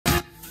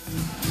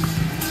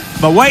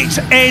The wait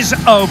is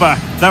over.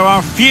 There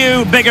are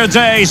few bigger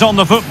days on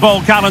the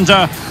football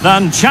calendar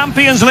than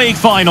Champions League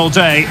final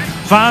day.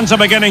 Fans are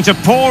beginning to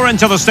pour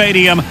into the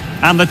stadium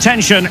and the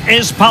tension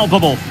is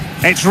palpable.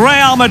 It's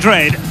Real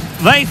Madrid.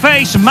 They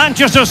face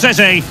Manchester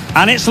City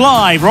and it's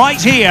live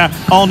right here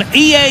on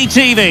EA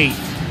TV.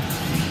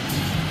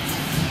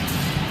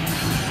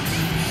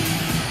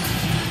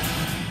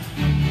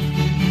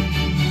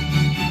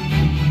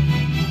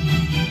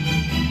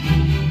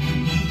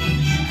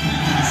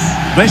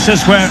 This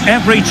is where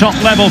every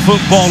top-level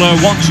footballer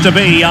wants to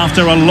be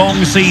after a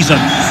long season.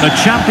 The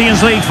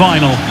Champions League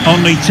final.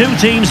 Only two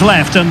teams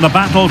left in the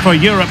battle for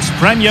Europe's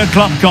Premier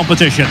Club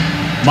competition.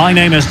 My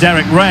name is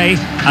Derek Ray,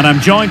 and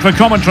I'm joined for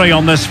commentary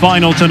on this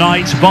final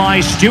tonight by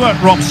Stuart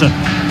Robson.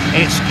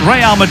 It's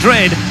Real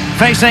Madrid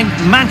facing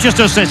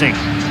Manchester City.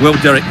 Well,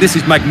 Derek, this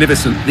is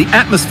magnificent. The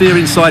atmosphere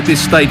inside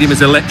this stadium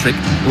is electric.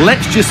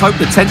 Let's just hope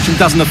the tension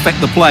doesn't affect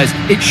the players.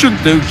 It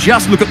shouldn't do.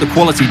 Just look at the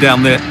quality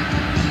down there.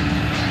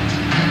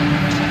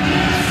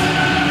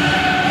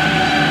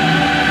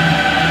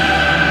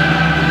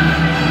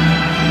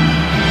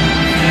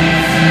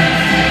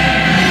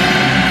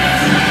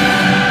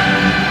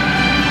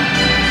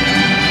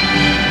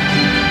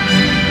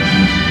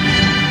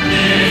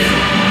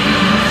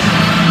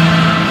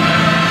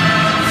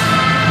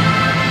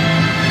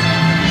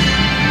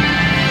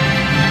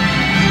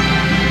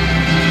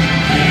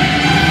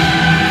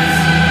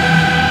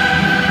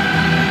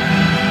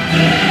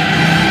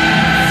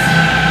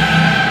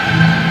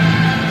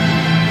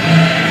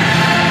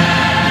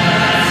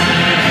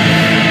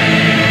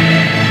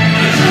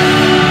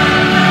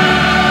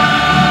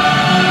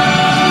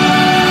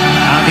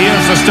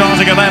 The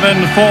starting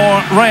 11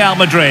 for Real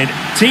Madrid.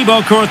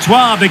 Thibaut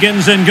Courtois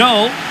begins in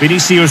goal.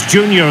 Vinicius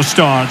Jr.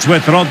 starts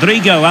with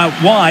Rodrigo out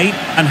wide,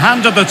 and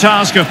handed the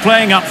task of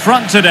playing up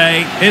front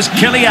today is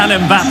Kylian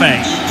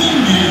Mbappe.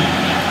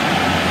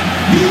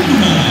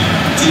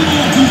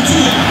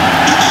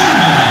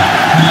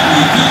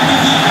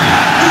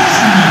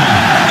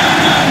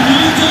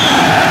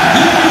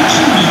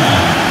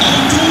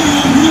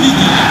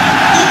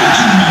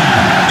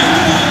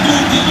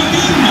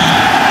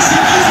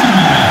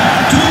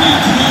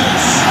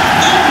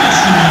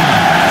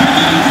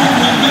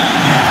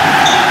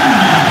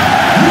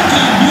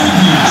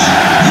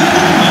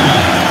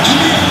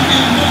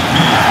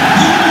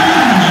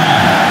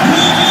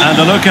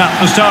 A look at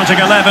the starting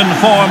 11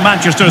 for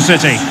Manchester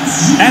City.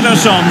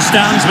 Ederson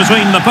stands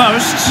between the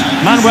posts.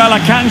 Manuel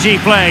Akanji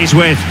plays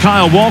with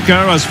Kyle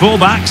Walker as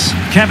fullbacks.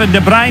 Kevin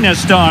De Bruyne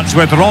starts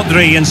with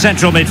Rodri in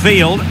central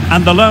midfield.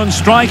 And the lone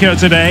striker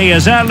today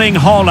is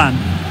Haaland.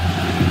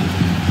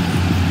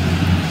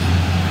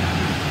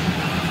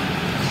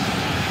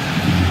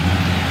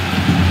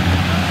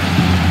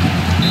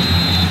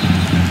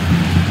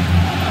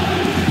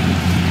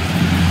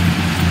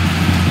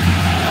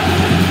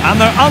 And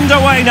they're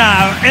underway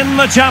now in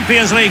the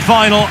Champions League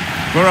final.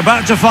 We're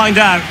about to find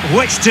out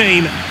which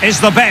team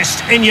is the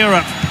best in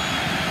Europe.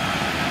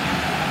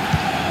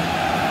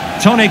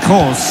 Toni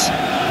Kroos.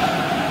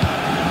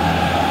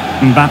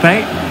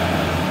 Mbappe.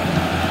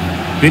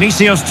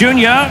 Vinicius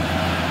Jr.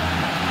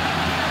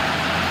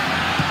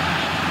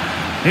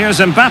 Here's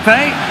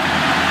Mbappe.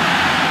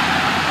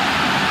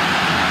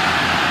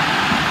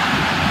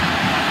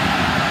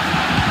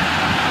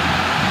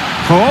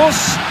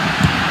 Kroos.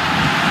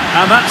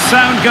 And that's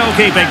sound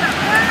goalkeeping.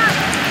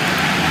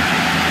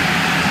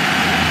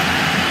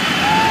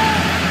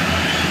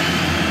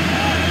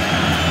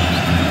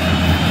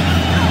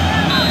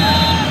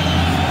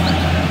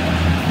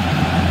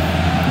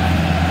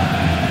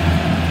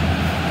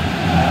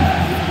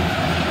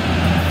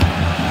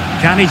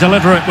 Can he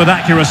deliver it with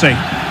accuracy?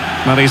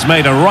 Well, he's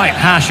made a right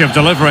hash of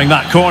delivering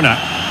that corner.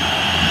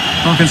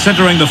 Well,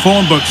 considering the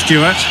form book,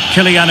 Stuart,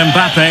 Kylian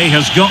Mbappe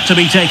has got to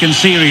be taken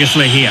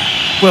seriously here.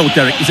 Well,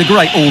 Derek, he's a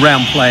great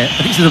all-round player,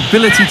 but it's his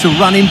ability to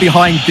run in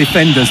behind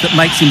defenders that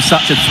makes him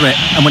such a threat.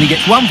 And when he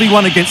gets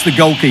 1v1 against the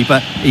goalkeeper,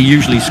 he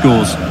usually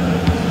scores.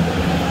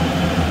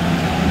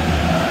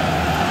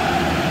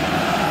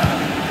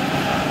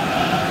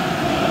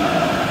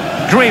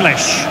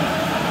 Grealish.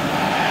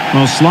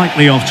 Well,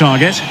 slightly off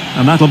target,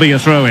 and that'll be a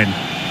throw-in.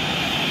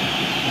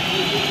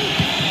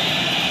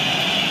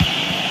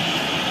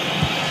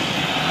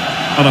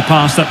 On a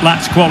pass that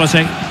lacks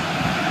quality.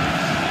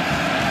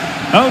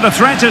 Oh, the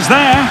threat is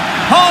there.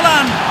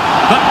 Haaland,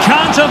 but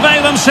can't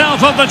avail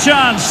himself of the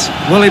chance.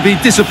 Well, he'd be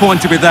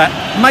disappointed with that.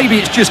 Maybe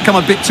it's just come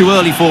a bit too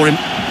early for him.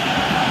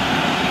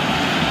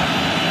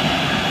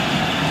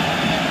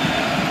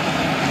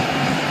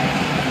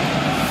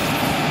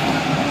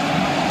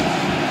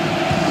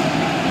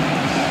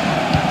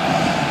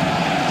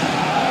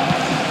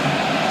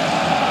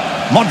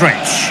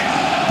 Modric.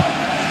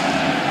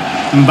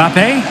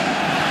 Mbappe.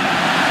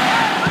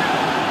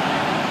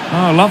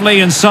 Oh,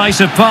 lovely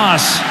incisive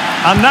pass.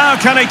 And now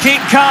can he keep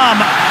calm?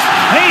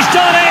 He's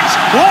done it!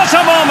 What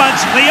a moment!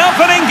 The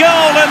opening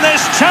goal in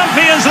this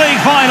Champions League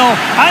final.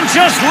 And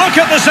just look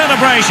at the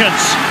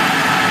celebrations.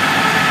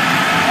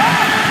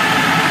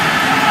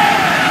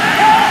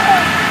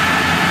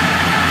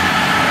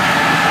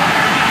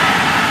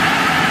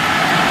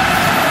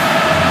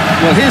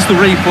 Well, here's the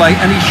replay,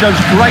 and he shows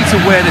great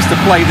awareness to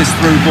play this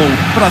through ball.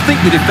 But I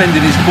think the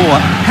defending is poor.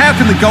 How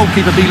can the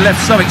goalkeeper be left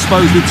so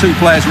exposed with two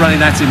players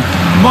running at him?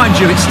 Mind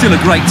you, it's still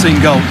a great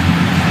team goal.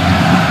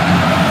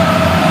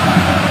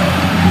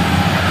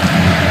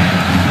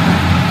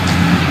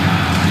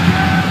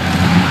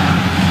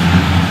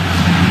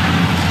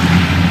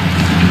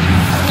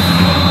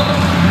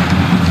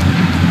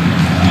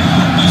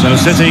 So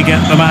City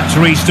get the match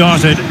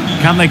restarted.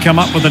 Can they come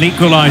up with an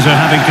equaliser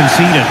having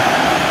conceded?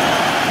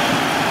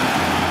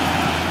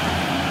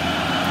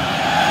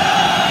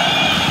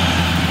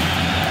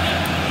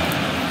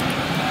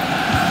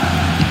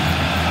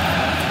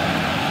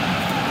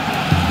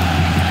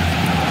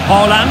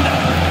 Haaland.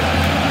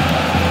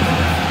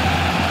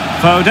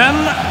 Foden.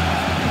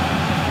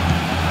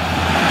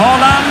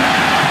 Haaland.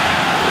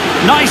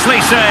 Nicely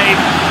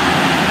saved.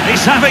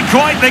 He's having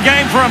quite the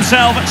game for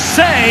himself.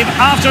 Save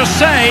after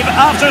save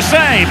after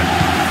save.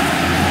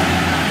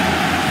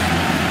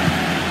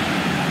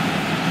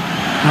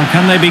 Now,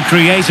 can they be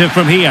creative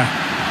from here?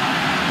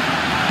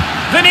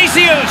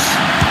 Vinicius!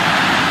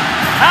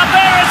 And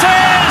there it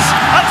is!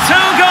 A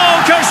two-goal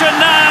cushion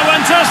now,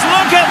 and just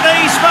look at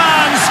these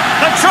fans!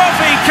 The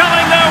trophy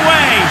coming their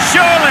way,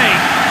 surely!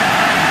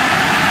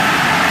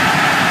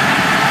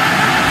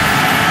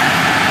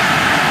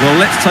 Well,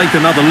 let's take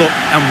another look,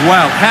 and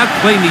wow, how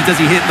cleanly does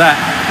he hit that?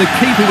 The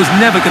keeper was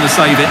never going to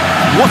save it.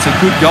 What a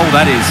good goal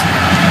that is.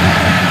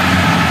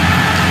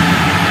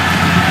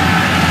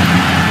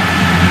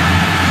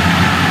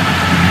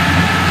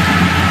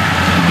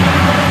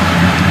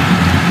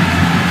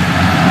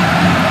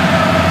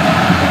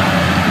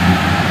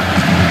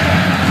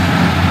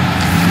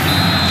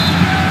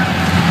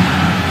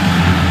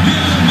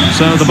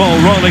 So the ball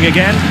rolling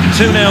again,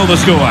 2-0 the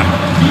score.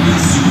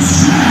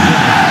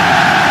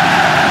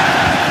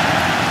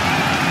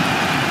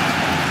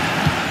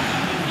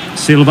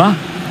 Silva.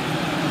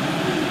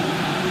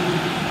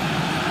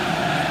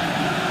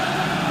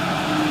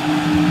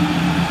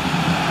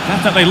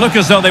 Definitely look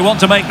as though they want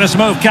to make this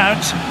move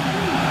count.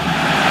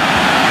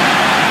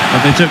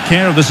 But they took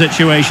care of the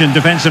situation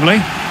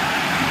defensively.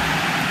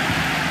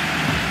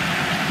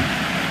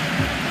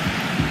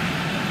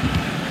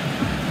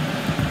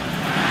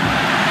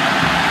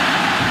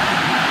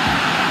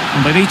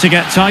 And they need to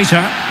get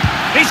tighter.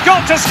 He's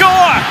got to score!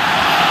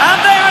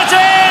 And there it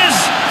is!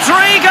 3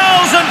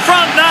 goals in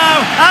front now,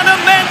 an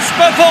immense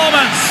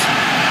performance.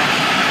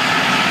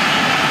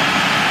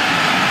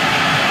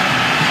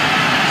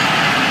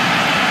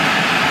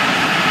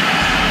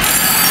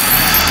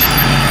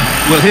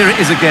 Well, here it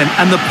is again,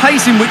 and the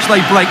pace in which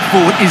they break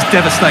forward is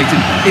devastating.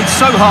 It's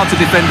so hard to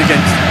defend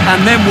against,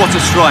 and then what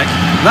a strike.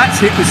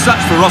 That's hit with such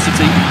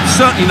ferocity,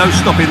 certainly no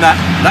stopping that.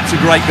 That's a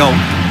great goal.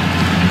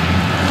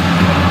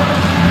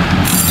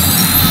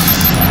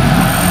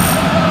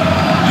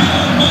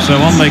 So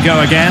on they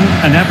go again,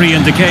 and every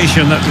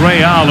indication that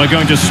Real are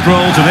going to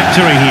stroll to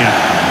victory here.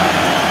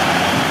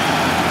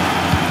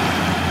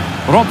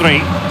 Rodri.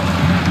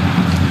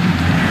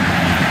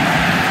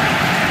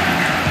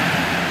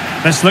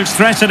 This looks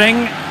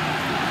threatening.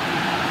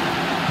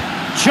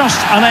 Just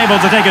unable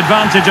to take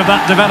advantage of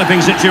that developing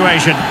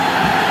situation.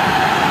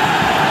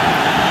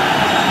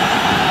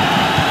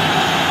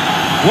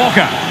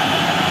 Walker.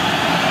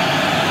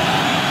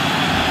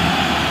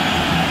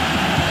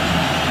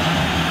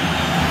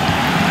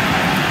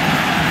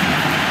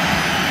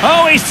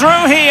 Oh, he's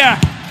through here.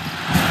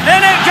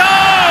 In it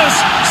goes!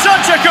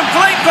 Such a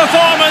complete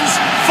performance.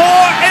 4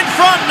 in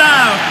front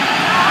now.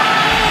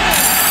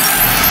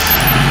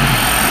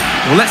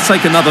 Well, let's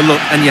take another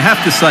look, and you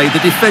have to say the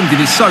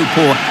defending is so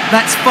poor.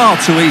 That's far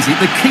too easy.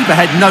 The keeper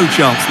had no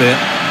chance there.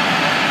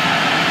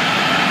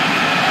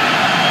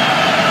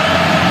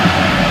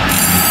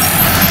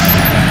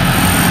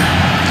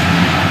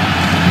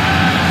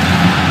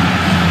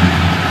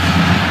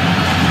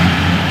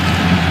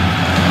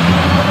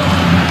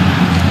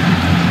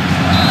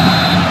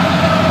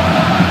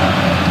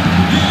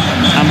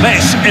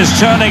 This is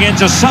turning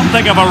into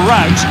something of a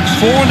rout.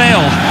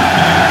 4-0.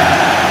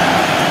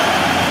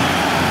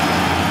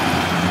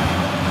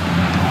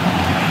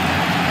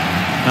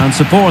 And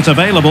support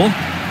available.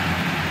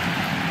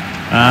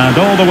 And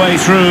all the way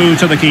through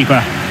to the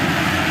keeper.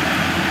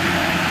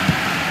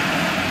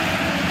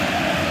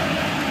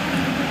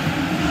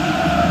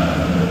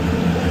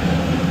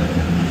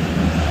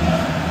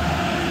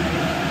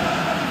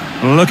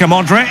 Luka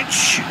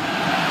Modric.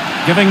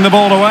 Giving the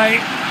ball away.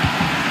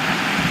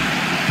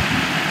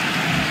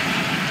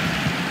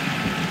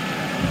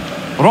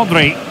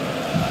 Rodri.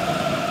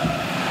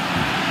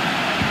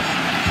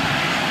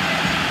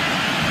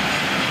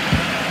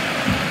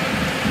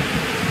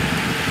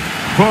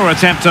 Poor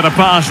attempt at a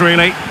pass,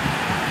 really.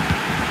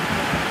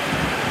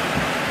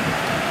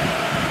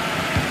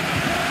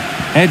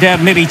 Eder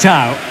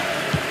Militao.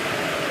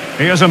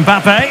 Here's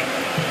Mbappe.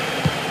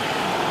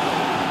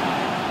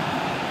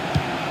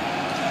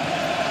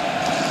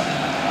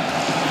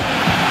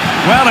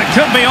 Well, it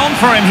could be on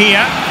for him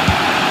here.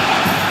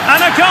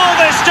 And a goal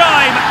this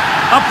time.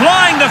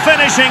 Applying the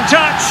finishing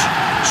touch,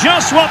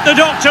 just what the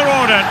doctor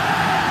ordered.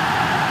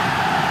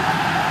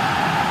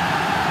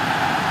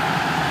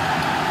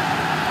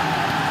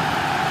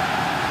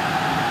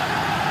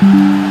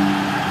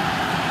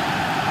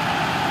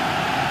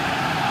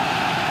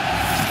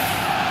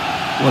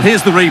 Well,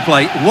 here's the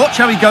replay. Watch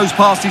how he goes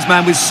past his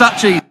man with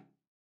such ease.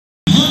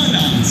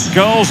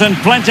 Goals in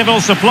plentiful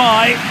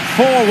supply.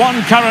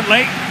 4-1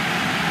 currently.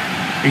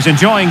 He's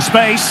enjoying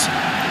space.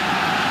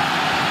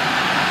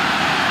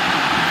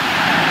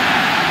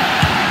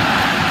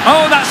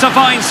 Oh, that's a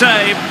fine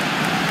save.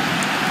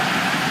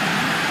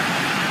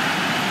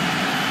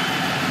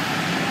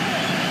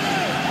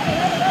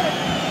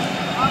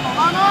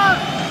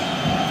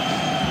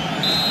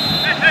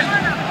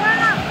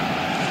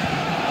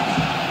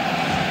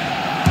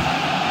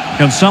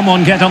 Can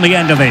someone get on the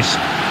end of this?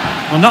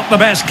 Well, not the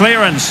best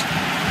clearance.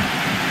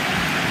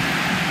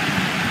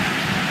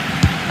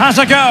 Has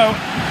a go.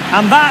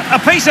 And that, a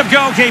piece of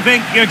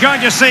goalkeeping you're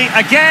going to see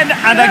again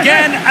and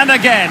again and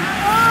again.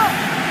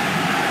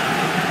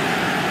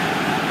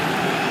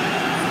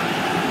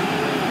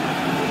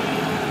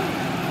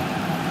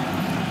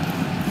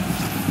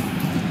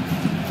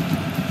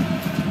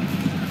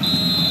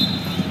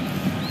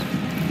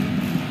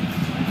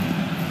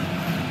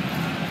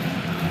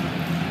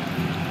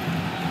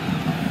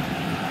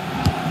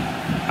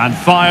 And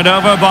fired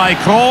over by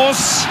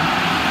Kroos.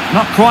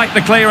 Not quite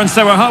the clearance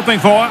they were hoping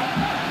for.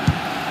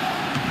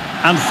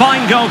 And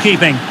fine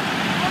goalkeeping.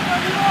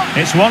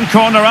 It's one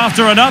corner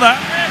after another.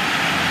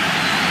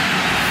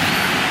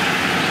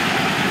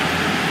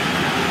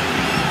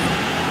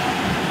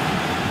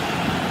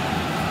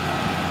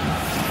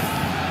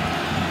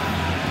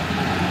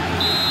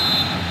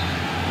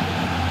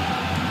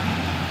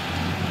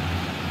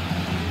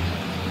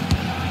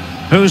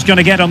 Who's going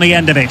to get on the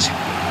end of it?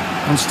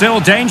 And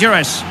still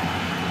dangerous.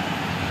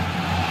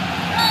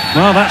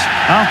 Well, that's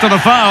after the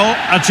foul,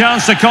 a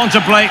chance to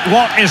contemplate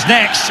what is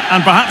next,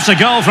 and perhaps a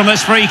goal from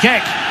this free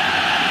kick.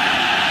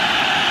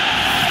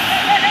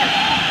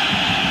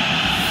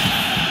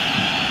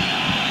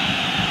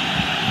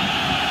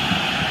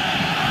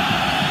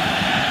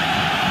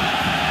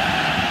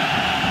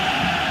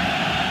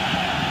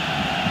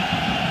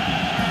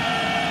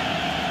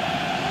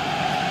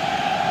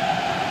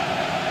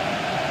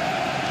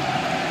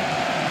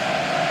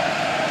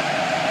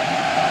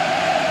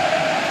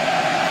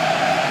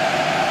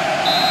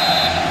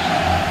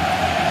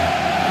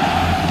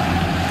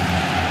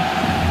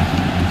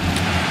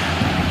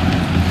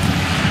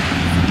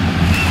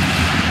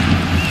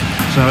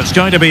 So it's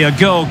going to be a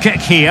goal kick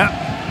here.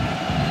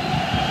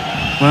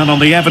 Well, on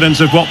the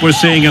evidence of what we're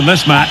seeing in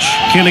this match,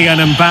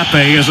 Kylian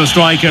Mbappe is a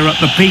striker at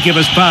the peak of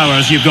his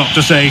powers, you've got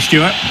to say,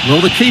 Stuart.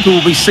 Well, the keeper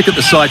will be sick at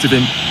the sight of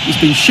him.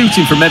 He's been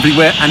shooting from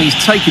everywhere and he's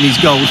taken his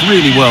goals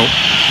really well.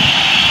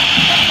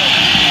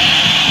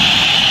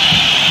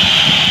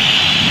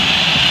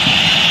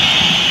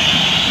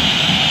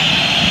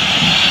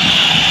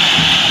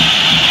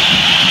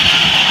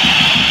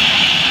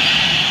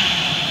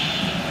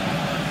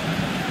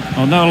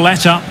 Oh, no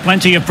let up,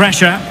 plenty of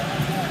pressure.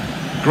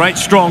 Great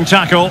strong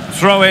tackle,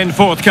 throw in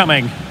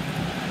forthcoming.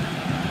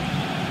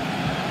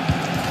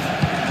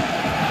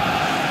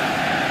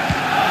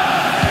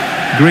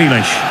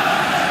 Grealish.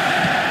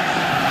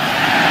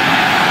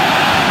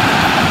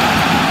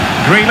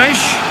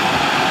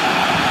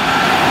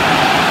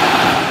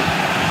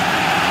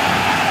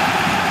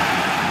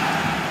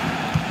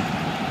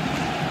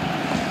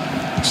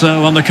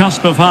 So on the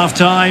cusp of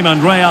half-time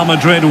and Real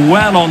Madrid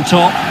well on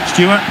top.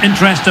 Stuart,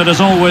 interested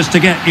as always to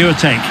get your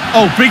take.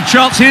 Oh, big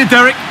chance here,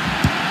 Derek.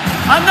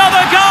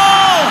 Another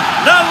goal!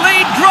 The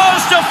lead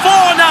grows to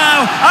 4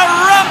 now. A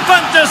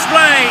rampant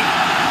display.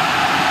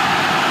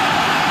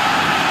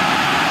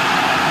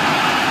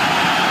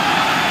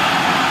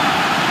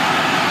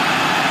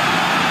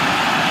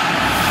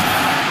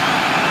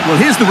 Well,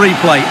 here's the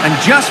replay, and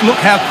just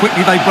look how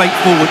quickly they break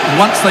forward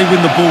once they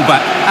win the ball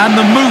back. And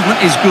the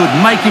movement is good,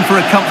 making for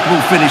a comfortable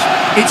finish.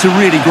 It's a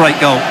really great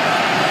goal.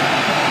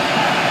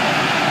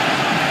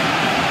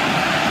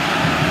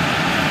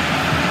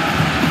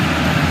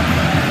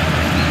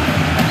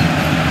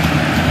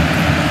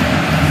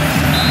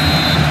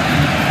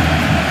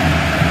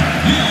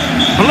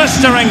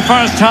 Blistering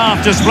first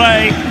half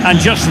display, and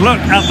just look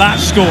at that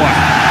score.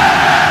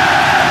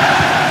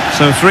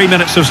 So 3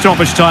 minutes of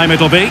stoppage time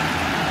it'll be.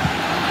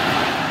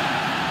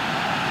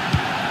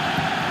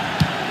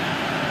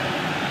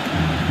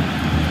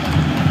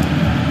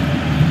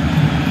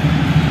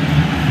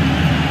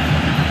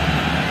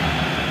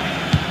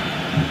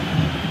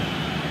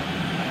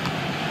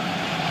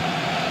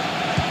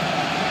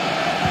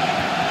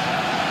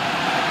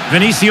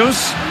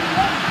 Vinicius.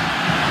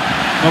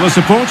 Well, the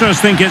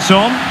supporters think it's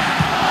on.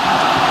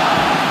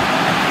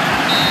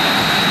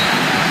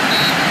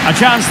 A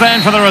chance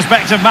then for the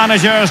respective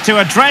managers to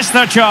address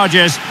their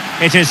charges.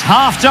 It is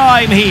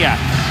half-time here.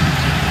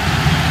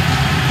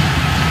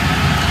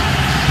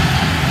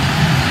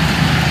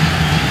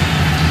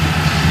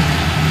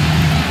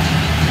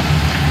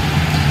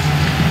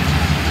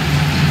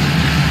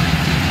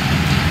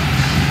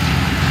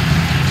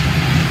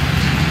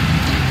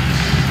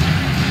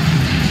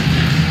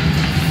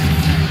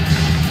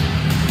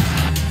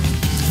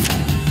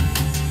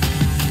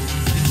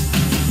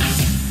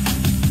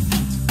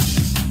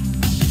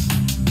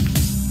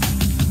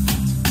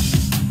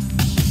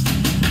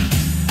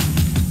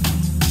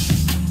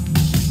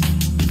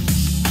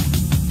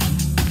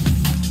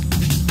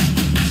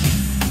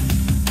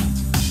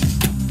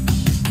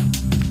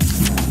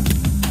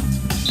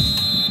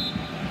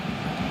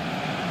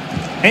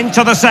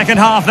 Into the second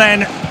half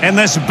then, in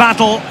this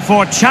battle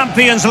for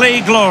Champions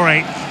League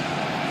glory.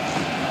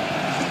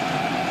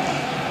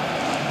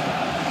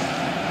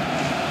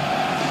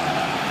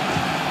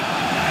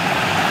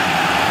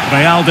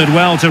 Real did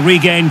well to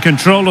regain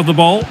control of the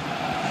ball.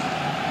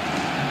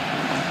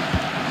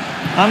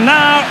 And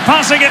now,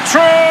 passing it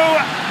through.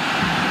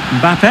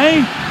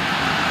 Mbappe.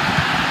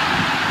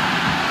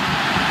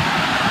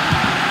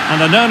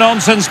 And a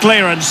no-nonsense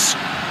clearance.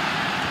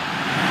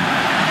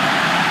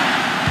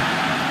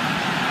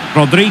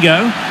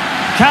 Rodrigo.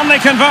 Can they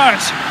convert?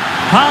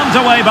 Palmed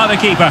away by the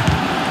keeper.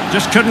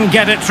 Just couldn't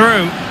get it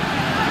through.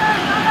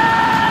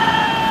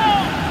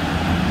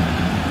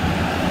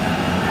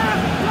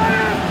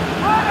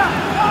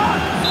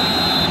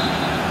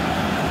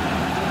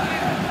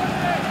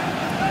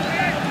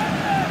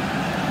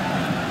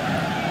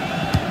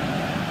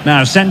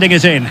 Now sending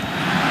it in.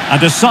 A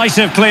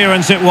decisive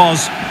clearance it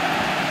was.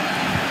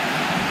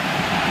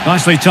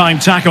 Nicely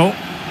timed tackle.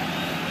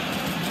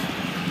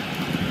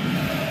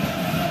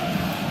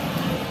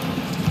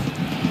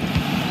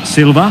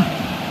 Silva.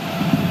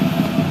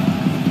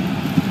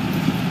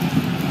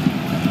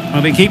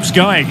 Well, he keeps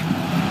going.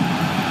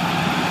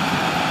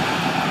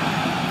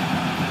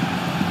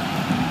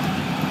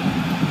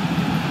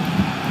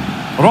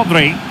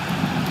 Rodri.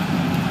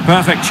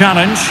 Perfect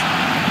challenge.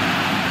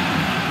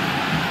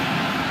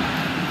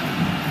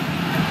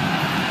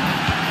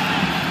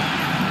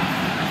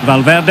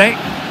 Valverde.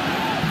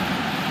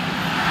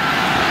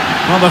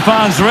 Well, the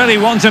fans really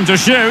want him to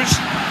shoot.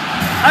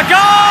 A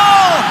goal!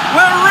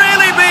 We're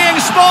really being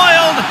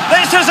spoiled.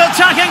 This is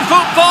attacking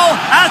football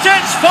at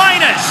its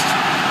finest.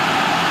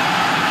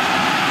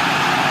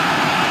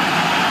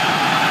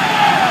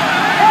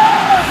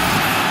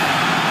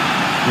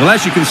 Well,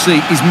 as you can see,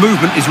 his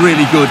movement is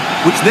really good,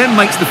 which then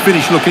makes the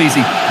finish look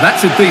easy.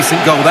 That's a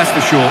decent goal, that's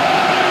for sure.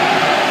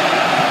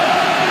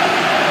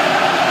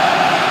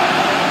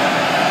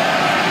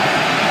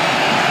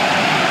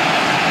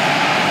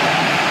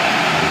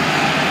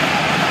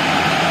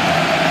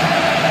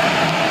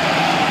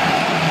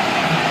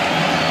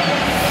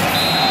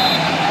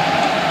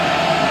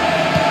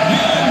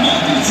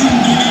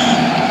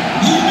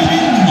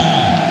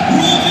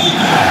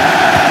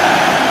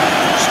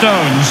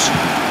 Stones.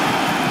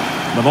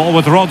 The ball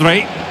with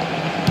Rodri.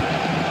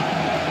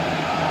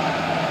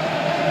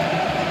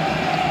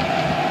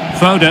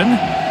 Foden.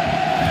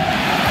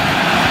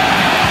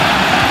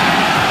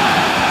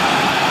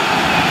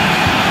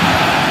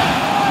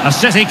 A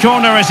City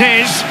corner it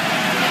is.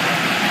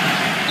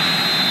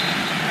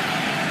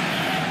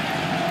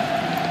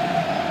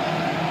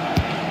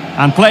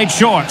 And played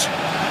short.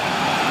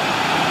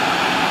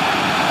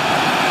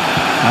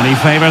 And he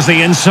favours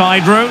the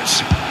inside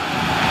route.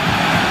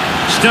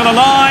 Still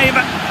alive.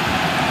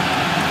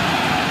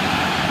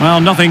 Well,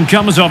 nothing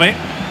comes of it.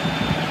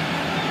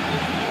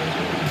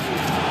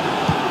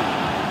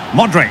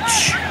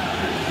 Modric.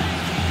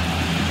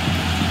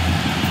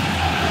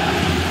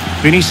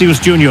 Vinicius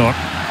Junior.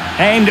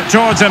 Aimed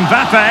towards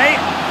Mbappe.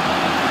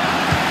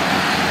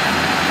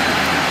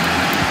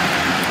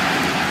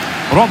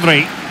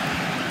 Rodri.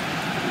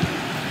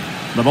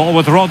 The ball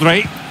with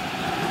Rodri.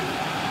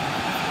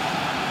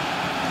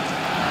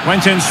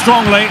 Went in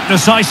strongly,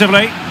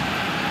 decisively.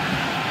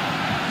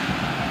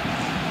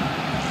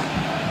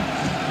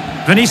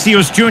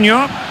 Vinicius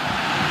Junior.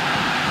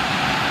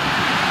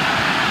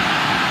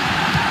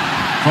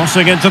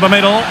 Crossing into the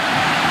middle.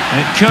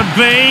 It could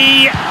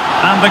be.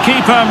 And the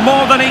keeper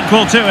more than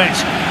equal to it.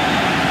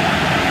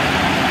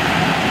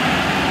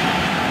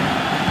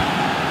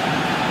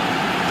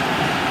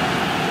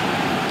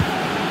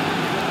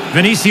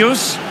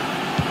 Vinicius.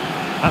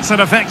 That's an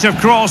effective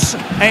cross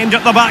aimed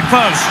at the back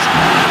post.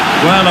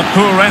 Well, a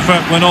poor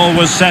effort when all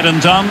was said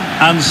and done,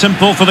 and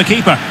simple for the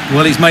keeper.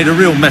 Well, he's made a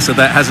real mess of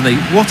that, hasn't he?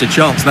 What a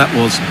chance that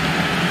was.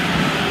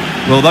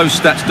 Well, those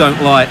stats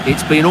don't lie.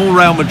 It's been all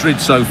Real Madrid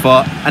so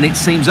far, and it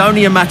seems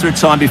only a matter of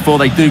time before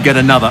they do get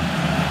another.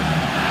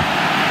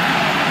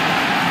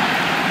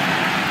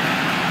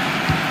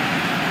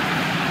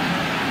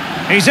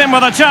 He's in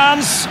with a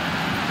chance.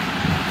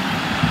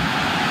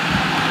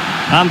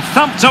 And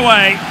thumped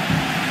away.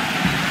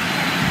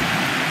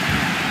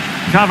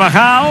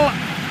 Carvajal.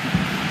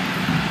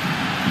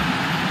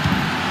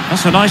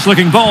 That's a nice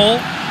looking ball.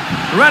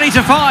 Ready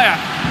to fire.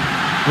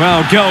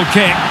 Well, goal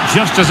kick,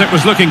 just as it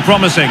was looking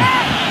promising.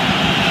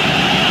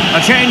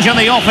 A change in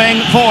the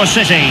offing for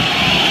City.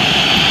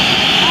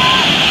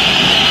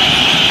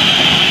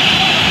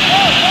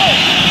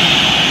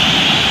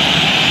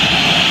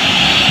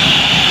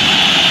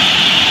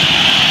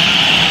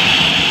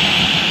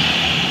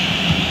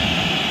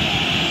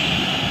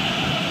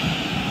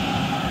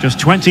 Just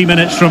 20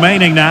 minutes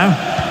remaining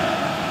now.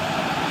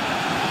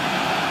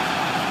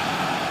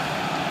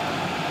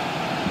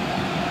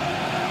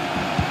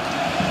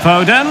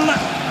 Foden.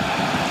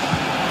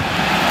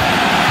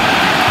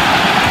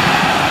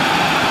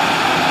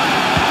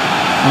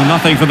 Well,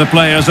 nothing for the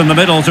players in the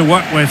middle to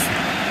work with.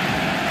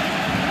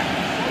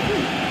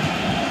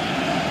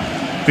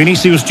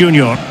 Vinicius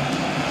Junior.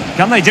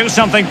 Can they do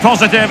something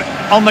positive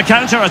on the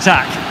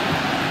counter-attack?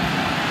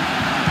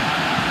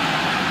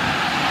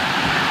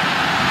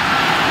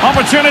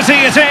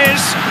 Opportunity it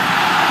is.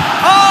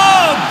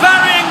 Oh,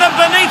 burying them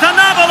beneath an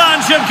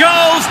avalanche of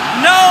goals.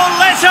 No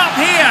let up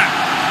here.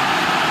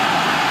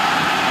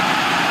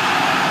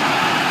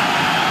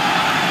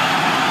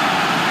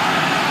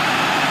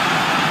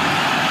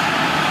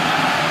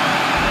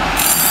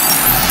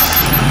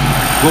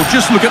 Well,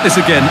 just look at this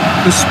again.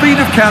 The speed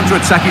of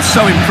counter-attack is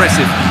so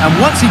impressive, and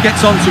once he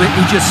gets onto it,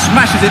 he just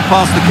smashes it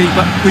past the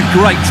keeper with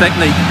great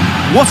technique.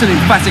 What an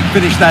emphatic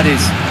finish that is.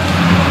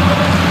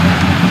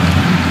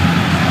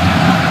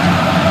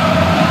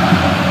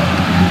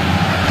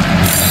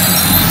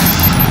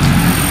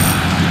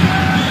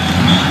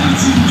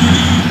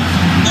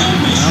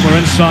 Now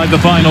we're inside the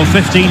final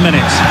 15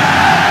 minutes.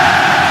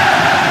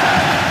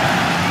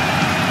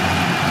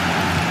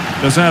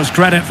 Deserves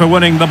credit for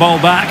winning the ball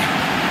back.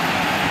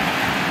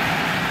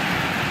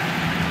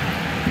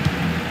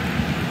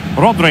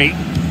 Rodri.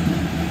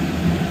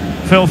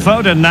 Phil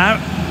Foden now.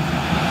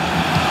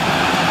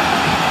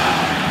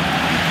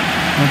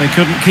 Well, they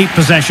couldn't keep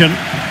possession.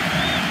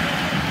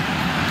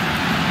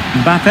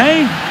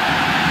 Mbappe.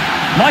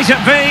 Might it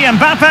be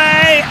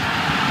Mbappe?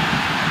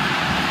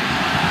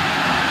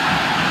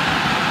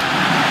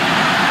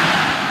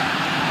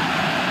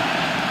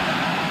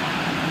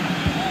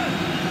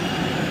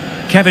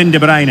 Kevin De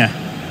Bruyne.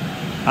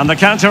 And the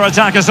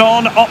counter-attack is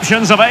on.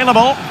 Options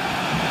available.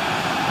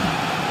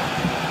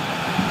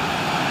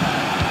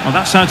 Well,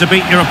 that's how to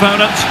beat your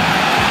opponent.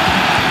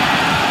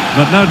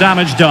 But no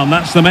damage done,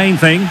 that's the main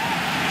thing.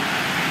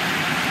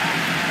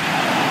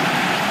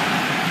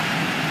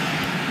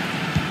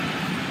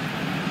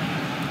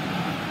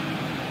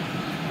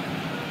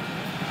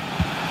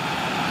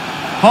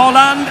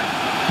 Haaland.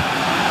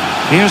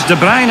 Here's De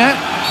Bruyne.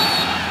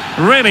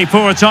 Really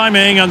poor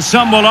timing, and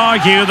some will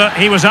argue that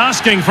he was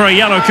asking for a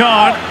yellow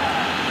card.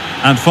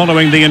 And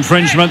following the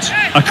infringement,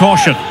 a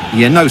caution.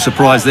 Yeah, no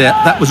surprise there.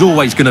 That was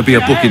always going to be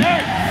a booking.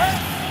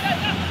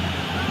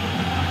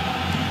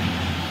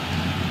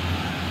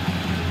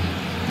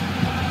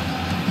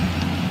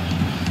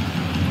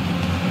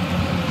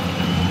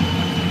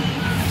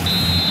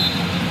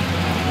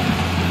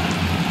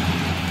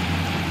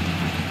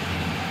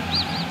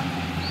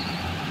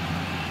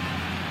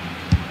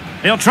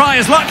 He'll try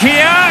his luck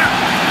here.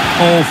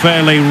 All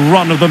fairly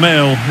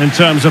run-of-the-mill in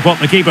terms of what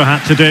the keeper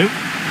had to do.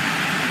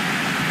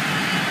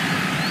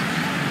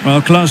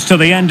 Well, close to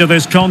the end of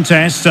this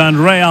contest, and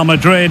Real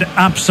Madrid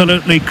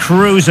absolutely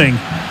cruising.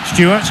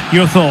 Stuart,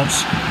 your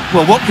thoughts?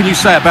 Well, what can you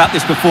say about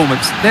this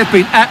performance? They've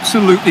been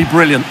absolutely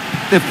brilliant.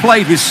 They've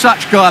played with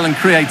such guile and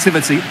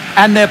creativity,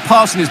 and their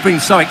passing has been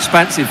so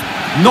expansive.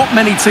 Not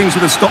many teams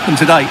would have stopped them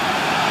today.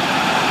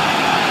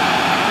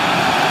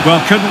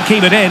 Well, couldn't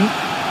keep it in.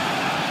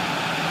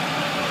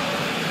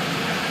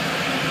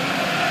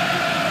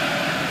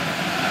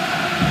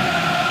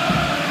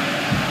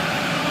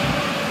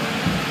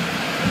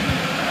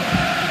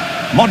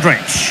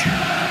 Modric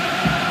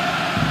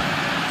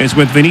is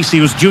with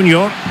Vinicius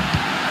Junior.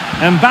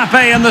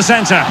 Mbappe in the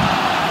centre.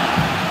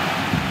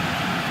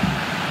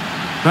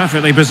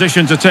 Perfectly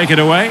positioned to take it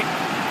away.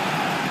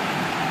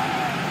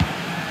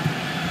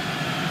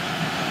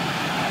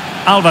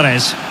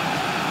 Alvarez.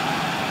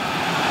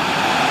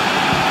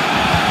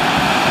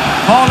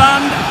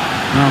 Haaland.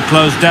 Well,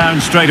 closed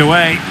down straight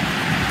away.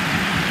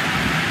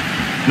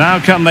 Now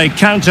can they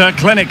counter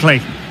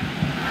clinically?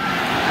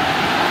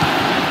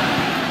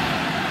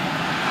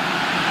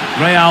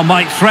 Real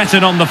might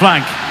threaten on the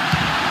flank.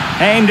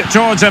 Aimed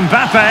towards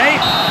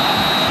Mbappe.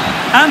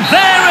 And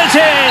there it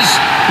is!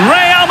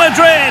 Real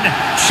Madrid,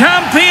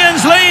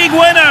 Champions League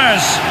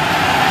winners!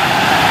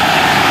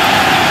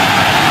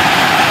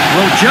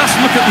 Well, just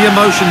look at the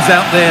emotions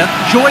out there.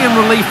 Joy and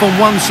relief on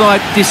one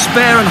side,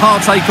 despair and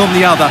heartache on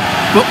the other.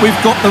 But we've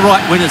got the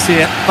right winners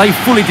here. They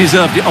fully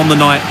deserved it on the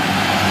night.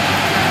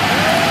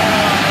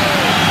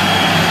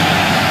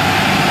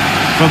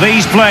 For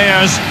these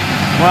players,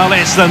 well,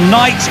 it's the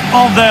night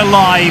of their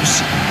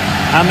lives,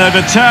 and they're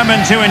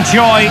determined to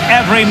enjoy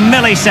every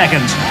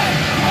millisecond.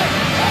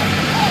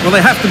 Well,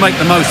 they have to make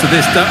the most of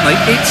this, don't they?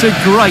 It's a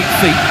great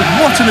feat.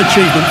 What an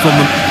achievement from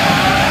them.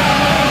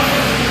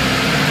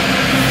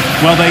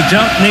 Well, they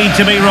don't need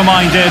to be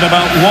reminded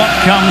about what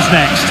comes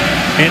next.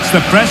 It's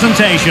the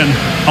presentation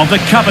of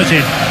the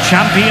coveted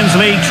Champions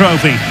League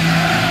trophy.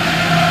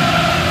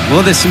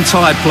 Well, there's some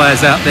tired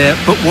players out there,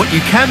 but what you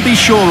can be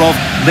sure of,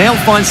 they'll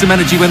find some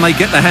energy when they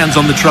get their hands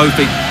on the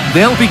trophy.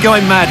 They'll be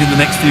going mad in the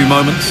next few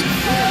moments.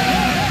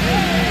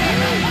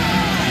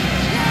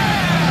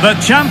 The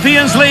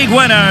Champions League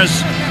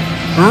winners,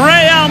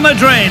 Real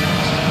Madrid.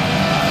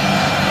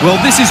 Well,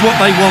 this is what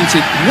they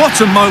wanted. What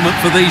a moment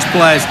for these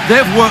players.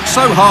 They've worked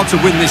so hard to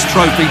win this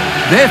trophy.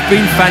 They've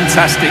been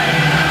fantastic.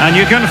 And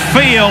you can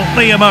feel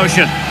the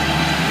emotion.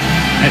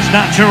 It's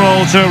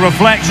natural to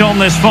reflect on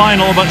this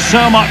final, but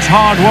so much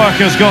hard work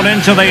has gone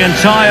into the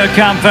entire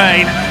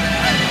campaign.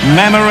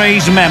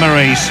 Memories,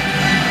 memories.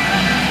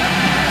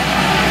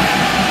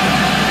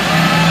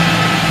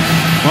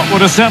 What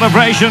would a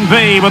celebration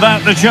be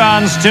without the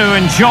chance to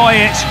enjoy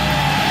it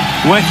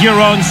with your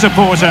own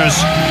supporters?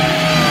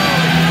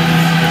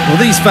 Well,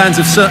 these fans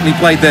have certainly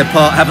played their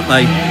part, haven't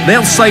they?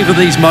 They'll savour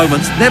these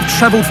moments. They've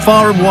travelled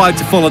far and wide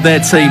to follow their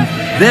team.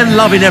 They're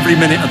loving every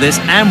minute of this,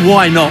 and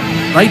why not?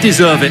 They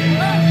deserve it.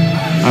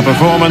 A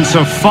performance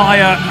of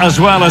fire as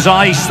well as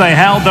ice. They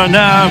held their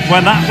nerve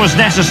when that was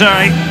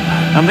necessary.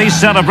 And these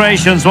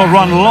celebrations will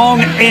run long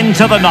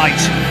into the night.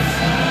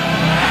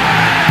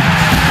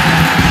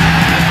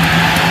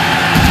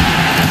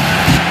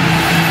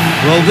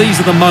 Well, these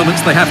are the moments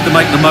they have to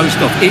make the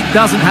most of. It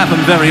doesn't happen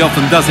very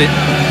often, does it?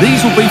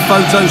 These will be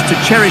photos to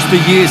cherish for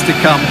years to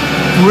come.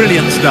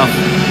 Brilliant stuff.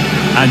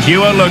 And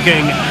you are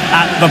looking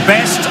at the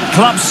best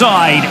club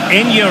side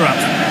in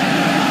Europe.